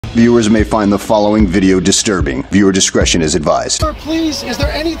Viewers may find the following video disturbing. Viewer discretion is advised. Sir, please, is there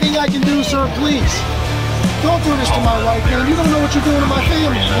anything I can do, sir? Please. Don't do this to my wife, man. You don't know what you're doing to my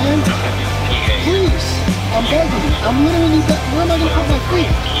family, man. Please. I'm begging you. I'm literally, where am I going to put my feet?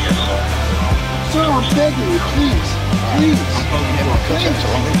 Sir, I'm begging you, please. Please.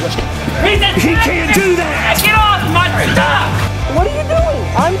 He can't do that! Get off my stuff! What are you doing?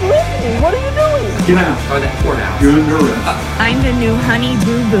 I'm listening. What are you doing? Get out of that courthouse. You're under arrest. I'm the new honey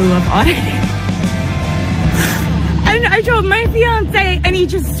boo-boo of Audit. And I told my fiance, and he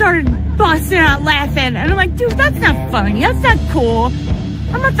just started busting out laughing. And I'm like, dude, that's not funny. That's not cool.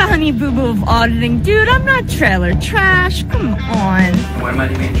 I'm not the honey boo-boo of auditing. Dude, I'm not trailer trash. Come on. What am I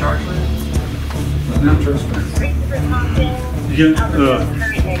being charged with? Not trespassing.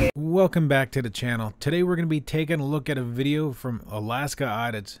 Welcome back to the channel. Today we're going to be taking a look at a video from Alaska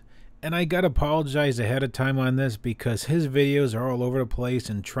Audits. And I gotta apologize ahead of time on this because his videos are all over the place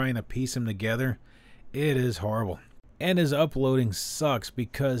and trying to piece them together. It is horrible. And his uploading sucks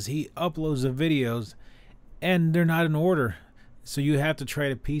because he uploads the videos and they're not in order. So you have to try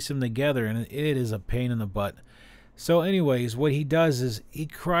to piece them together and it is a pain in the butt. So anyways, what he does is he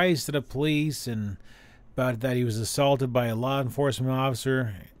cries to the police and about that he was assaulted by a law enforcement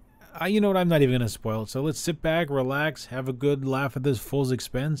officer. You know what, I'm not even going to spoil it. So let's sit back, relax, have a good laugh at this fool's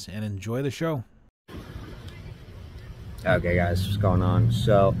expense, and enjoy the show. Okay, guys, what's going on?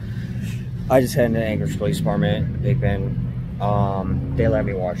 So, I just headed into Anchorage Police Department, Big Bend. They let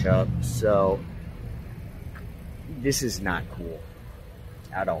me wash up. So, this is not cool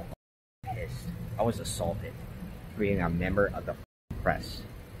at all. I'm pissed. I was assaulted for being a member of the press.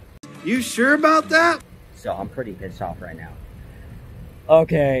 You sure about that? So, I'm pretty pissed off right now.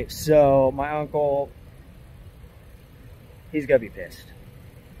 Okay, so my uncle, he's gonna be pissed.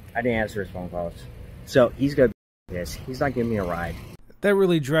 I didn't answer his phone calls. So he's gonna be pissed. He's not giving me a ride. That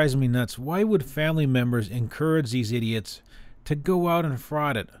really drives me nuts. Why would family members encourage these idiots to go out and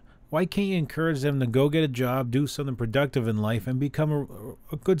fraud it? Why can't you encourage them to go get a job, do something productive in life, and become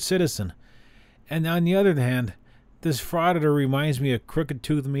a good citizen? And on the other hand, this frauditor reminds me of Crooked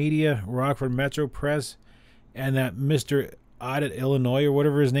Tooth Media, Rockford Metro Press, and that Mr. Audit Illinois or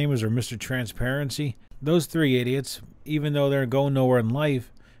whatever his name is, or Mr. Transparency. Those three idiots, even though they're going nowhere in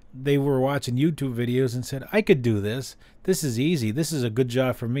life, they were watching YouTube videos and said, I could do this. This is easy. This is a good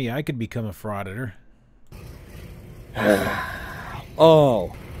job for me. I could become a frauditor.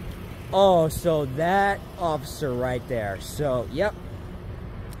 Oh, so that officer right there. So, yep.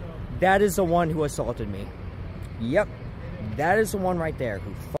 That is the one who assaulted me. Yep. That is the one right there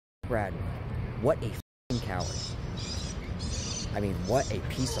who grabbed me. What a coward. I mean, what a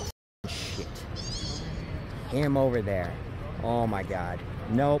piece of shit. Him over there. Oh my god.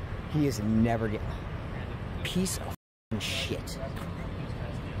 Nope. He is never get piece of shit.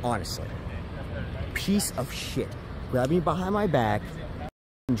 Honestly. Piece of shit. Grabbed me behind my back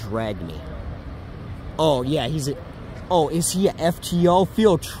and dragged me. Oh yeah, he's a... Oh, is he a FTO,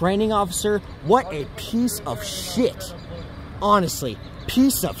 field training officer? What a piece of shit. Honestly.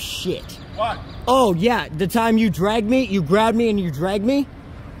 Piece of shit. What? Oh, yeah, the time you dragged me, you grabbed me and you dragged me?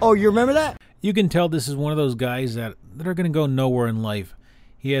 Oh, you remember that? You can tell this is one of those guys that are going to go nowhere in life.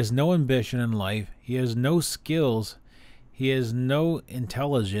 He has no ambition in life. He has no skills. He has no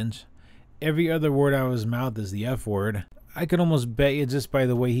intelligence. Every other word out of his mouth is the F word. I could almost bet you just by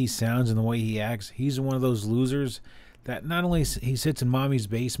the way he sounds and the way he acts, he's one of those losers that not only he sits in mommy's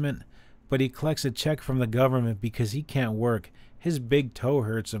basement, but he collects a check from the government because he can't work. His big toe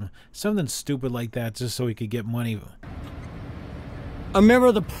hurts him. Something stupid like that just so he could get money. A member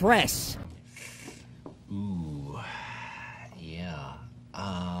of the press. Ooh, yeah.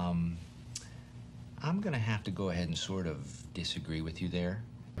 I'm gonna have to go ahead and sort of disagree with you there.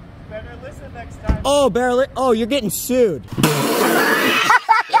 Better listen next time. Oh, barely. Oh, you're getting sued.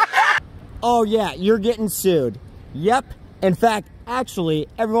 Oh, yeah, you're getting sued. Yep. In fact, actually,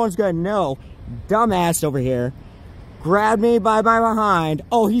 everyone's gonna know, dumbass over here grabbed me by my behind.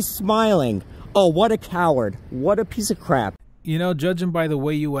 Oh, he's smiling. Oh, what a coward. What a piece of crap. You know, judging by the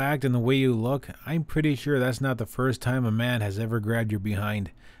way you act and the way you look, I'm pretty sure that's not the first time a man has ever grabbed your behind.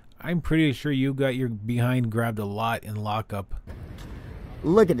 I'm pretty sure you got your behind grabbed a lot in lockup.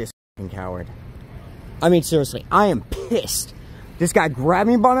 Look at this f***ing coward. I mean, seriously, I am pissed. This guy grabbed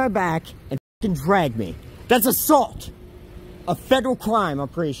me by my back and f***ing dragged me. That's assault. A federal crime, I'm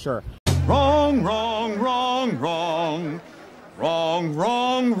pretty sure. Wrong, wrong, wrong, wrong. Wrong,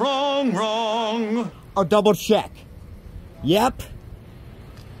 wrong, wrong, wrong. I'll double check. Yep.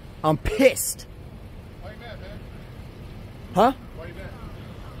 I'm pissed. Why you mad, man? Huh? Why you mad?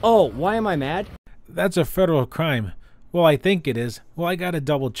 Oh, why am I mad? That's a federal crime. Well, I think it is. Well, I gotta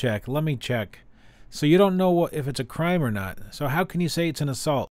double check. Let me check. So you don't know if it's a crime or not. So how can you say it's an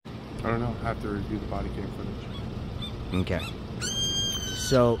assault? I don't know. I have to review the body cam footage. Okay.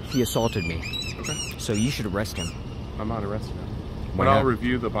 So he assaulted me. Okay. So you should arrest him. I'm not arresting him. Why But I'll not?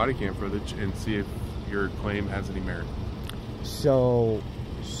 review the body cam footage and see if your claim has any merit. So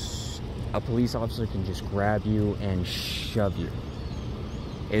a police officer can just grab you and shove you.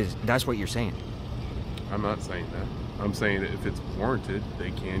 That's what you're saying? I'm not saying that. I'm saying that if it's warranted,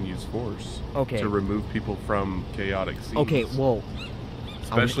 they can use force Okay. to remove people from chaotic scenes. Okay, well,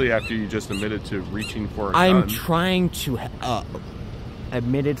 especially after you just admitted to reaching for a gun. I'm trying to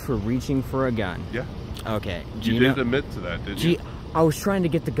admitted for reaching for a gun. Yeah. Okay. You did admit to that, didn't you? I was trying to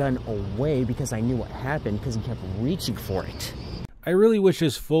get the gun away because I knew what happened because he kept reaching for it. I really wish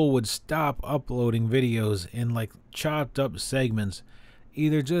this fool would stop uploading videos in like chopped up segments.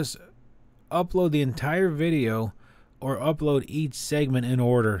 Either just upload the entire video or upload each segment in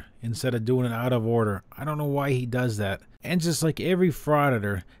order instead of doing it out of order. I don't know why he does that. And just like every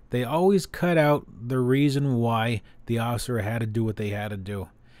frauditor, they always cut out the reason why the officer had to do what they had to do.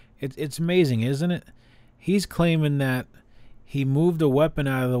 It's amazing, isn't it? He's claiming that he moved a weapon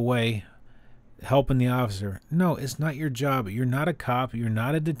out of the way, helping the officer. No, it's not your job. You're not a cop. You're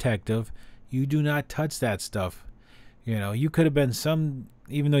not a detective. You do not touch that stuff. You know, you could have been some,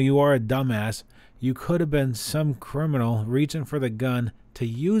 even though you are a dumbass, you could have been some criminal reaching for the gun to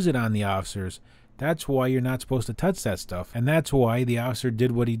use it on the officers. That's why you're not supposed to touch that stuff. And that's why the officer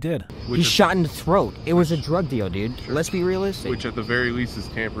did what he did. He shot in the throat. It was a drug deal, dude. Sure. Let's be realistic. Which at the very least is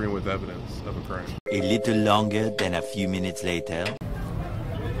tampering with evidence of a crime. A little longer than a few minutes later.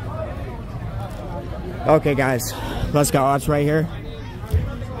 Okay, guys. Let's go. It's right here.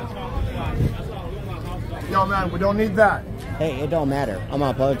 Yo, man, we don't need that. Hey, it don't matter. I'm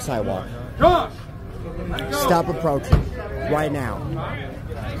on a public sidewalk. Josh! Stop approaching. Right now.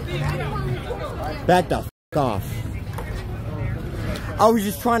 Back the f*** off. I was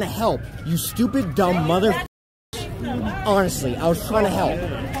just trying to help. You stupid, dumb mother. Honestly, I was trying to help.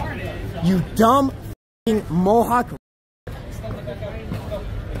 You dumb f***ing Mohawk.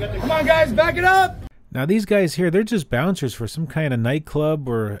 Come on, guys, back it up! Now these guys here, they're just bouncers for some kind of nightclub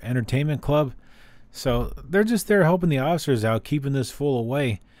or entertainment club. So they're just there helping the officers out, keeping this fool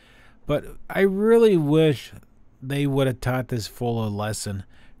away. But I really wish they would have taught this fool a lesson.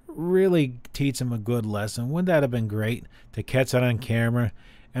 Really teach him a good lesson. Wouldn't that have been great to catch that on camera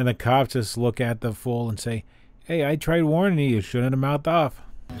and the cops just look at the fool and say, hey, I tried warning you, you shouldn't have mouthed off.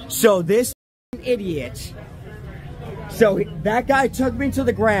 So this idiot, so that guy took me to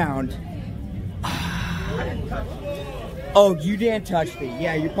the ground. Oh, you didn't touch me.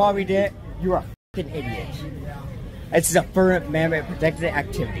 Yeah, you probably did. You're a f***ing idiot. This is a First Amendment protected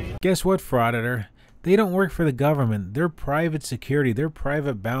activity. Guess what, Frauditor? They don't work for the government. They're private security. They're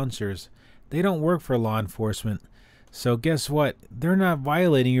private bouncers. They don't work for law enforcement. So guess what? They're not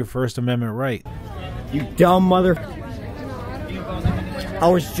violating your First Amendment right. You dumb mother... I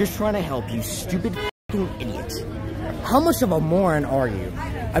was just trying to help, you stupid f***ing idiot. How much of a moron are you?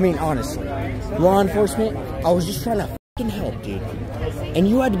 I mean, honestly. Law enforcement, I was just trying to f***ing help, dude. And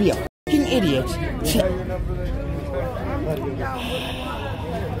you had to be a f***ing idiot to...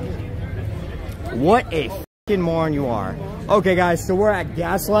 What a f***ing moron you are. Okay, guys, so we're at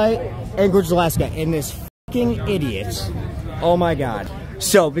Gaslight, Anchorage, Alaska, and this f***ing idiot. Oh my god.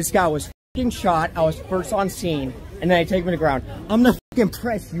 So, this guy was f***ing shot. I was first on scene, and then I take him to the ground. I'm not f***ing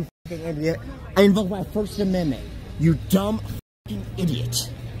impressed, you f***ing idiot. I invoke my First Amendment. You dumb f***ing idiot.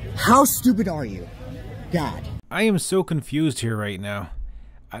 How stupid are you? God. I am so confused here right now.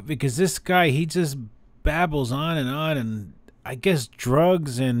 Because this guy, he just babbles on, and I guess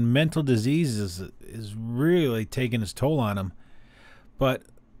drugs and mental diseases is really taking its toll on him. But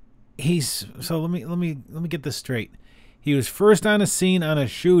he's, so let me get this straight. He was first on a scene on a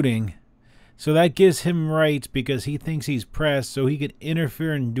shooting, so that gives him rights because he thinks he's pressed, so he could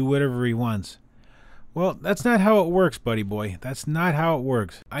interfere and do whatever he wants. Well, that's not how it works, buddy boy. That's not how it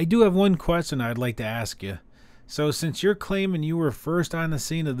works. I do have one question I'd like to ask you. So since you're claiming you were first on the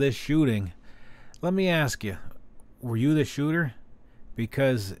scene of this shooting, let me ask you, were you the shooter?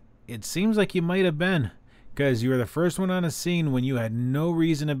 Because it seems like you might have been, because you were the first one on the scene when you had no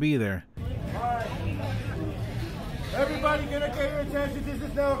reason to be there. Everybody gonna get your attention. This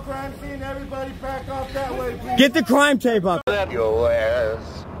is now a crime scene. Everybody back off that way, please. Get the crime tape up. Your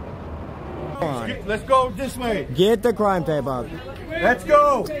ass. Come on. Let's go this way. Get the crime tape up. Let's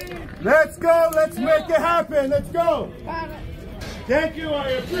go. Let's go. Let's make it happen. Let's go. Thank you. I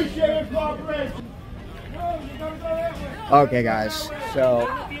appreciate your cooperation. Okay, guys. So,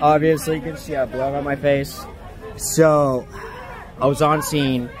 obviously, you can see I have blood on my face. So, I was on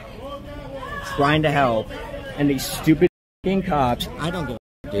scene, trying to help, and these stupid f***ing cops, I don't give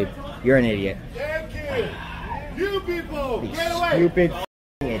a f***, dude, you're an idiot. You people, These get away. stupid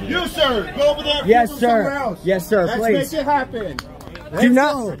f***ing idiots. You, sir, go over there. Yes, people sir. somewhere else. Yes, sir, Let's please. make it happen. Do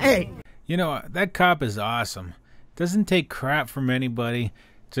not, hey. You know, that cop is awesome. Doesn't take crap from anybody.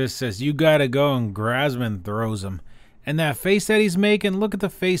 Just says, you gotta go, and grabs him and throws him. And that face that he's making, look at the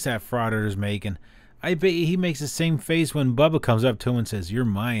face that Frauditor's making. I bet he makes the same face when Bubba comes up to him and says, you're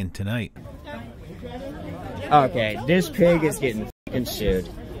mine tonight. Okay, this pig is getting f***ing sued.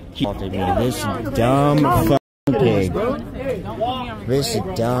 He faulted me. This dumb f***ing pig. This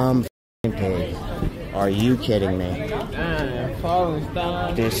dumb f***ing pig. Are you kidding me?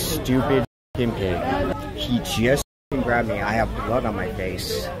 This stupid f***ing pig. He just f***ing grabbed me. I have blood on my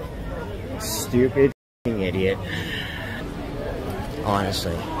face. Stupid f***ing idiot.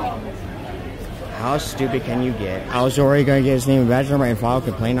 Honestly. How stupid can you get? I was already gonna get his name and badge number and file a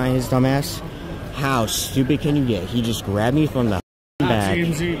complaint on his dumb ass. How stupid can you get? He just grabbed me from the back.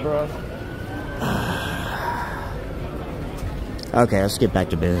 TMZ, bro. Okay, let's get back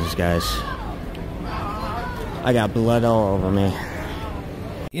to business, guys. I got blood all over me.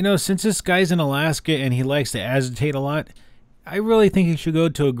 You know, since this guy's in Alaska and he likes to agitate a lot, I really think he should go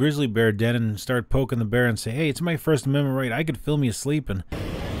to a grizzly bear den and start poking the bear and say, hey, it's my First Amendment right. I could film you sleeping.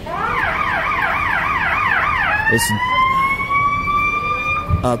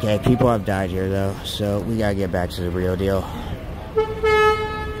 Okay, people have died here though, so we gotta get back to the real deal.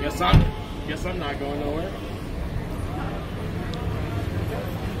 Guess I'm not going nowhere.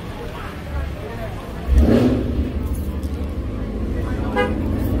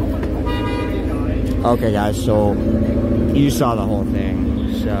 Okay guys, so you saw the whole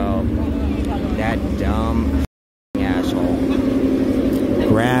thing. So that dumb asshole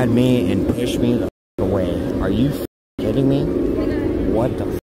grabbed me and pushed me the away. Are you kidding me? What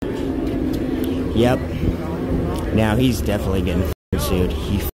the Yep. Now he's definitely getting sued.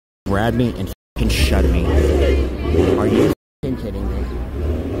 He grabbed me and shut me. Are you kidding me?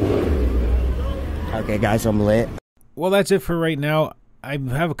 Okay guys, I'm lit. Well, that's it for right now. I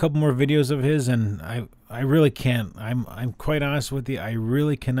have a couple more videos of his, and I really can't. I'm quite honest with you. I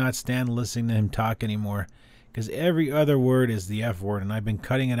really cannot stand listening to him talk anymore, because every other word is the F word, and I've been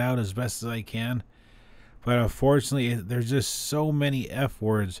cutting it out as best as I can. But unfortunately, there's just so many F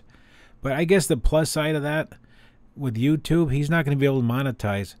words. But I guess the plus side of that, with YouTube, he's not going to be able to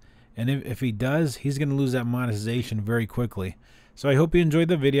monetize. And if he does, he's going to lose that monetization very quickly. So I hope you enjoyed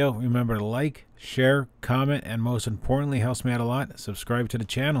the video. Remember to like, share, comment, and most importantly, helps me out a lot, subscribe to the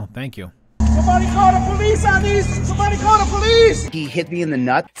channel. Thank you. Somebody call the police on these! Somebody call the police! He hit me in the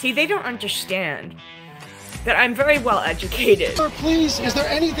nut. See, they don't understand that I'm very well educated. Sir, please, is there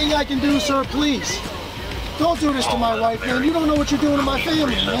anything I can do, sir, please? Don't do this to my wife, man. You don't know what you're doing to my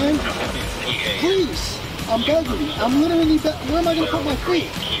family, man. Please, I'm begging you. I'm literally where am I going to put my feet?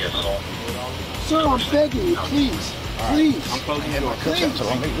 Sir, I'm begging you, please. Please.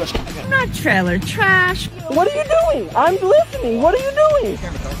 I'm not trailer trash. What are you doing? I'm listening. What are you doing?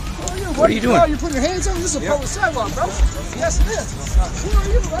 What are you doing? Oh, you putting your hands on me? This is a public sidewalk, bro. Yes, it is. Who are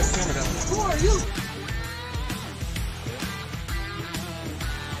you, bro? Who are you?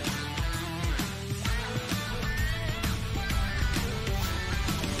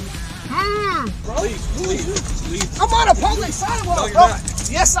 Please. I'm on a public sidewalk, bro.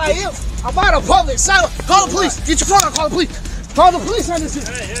 Yes, I am. I'm on a public sidewalk. Call the police. Get your phone out. Call the police. Call the police on this.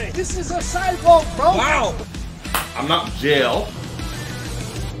 Hey. This is a sidewalk, bro. Wow. I'm not in jail.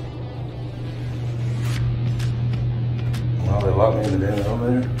 Oh, they locked me in the damn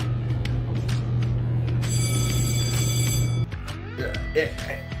elevator.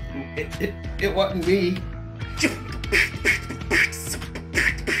 It wasn't me.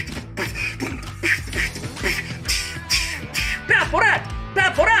 Back for that!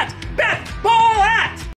 Back for that!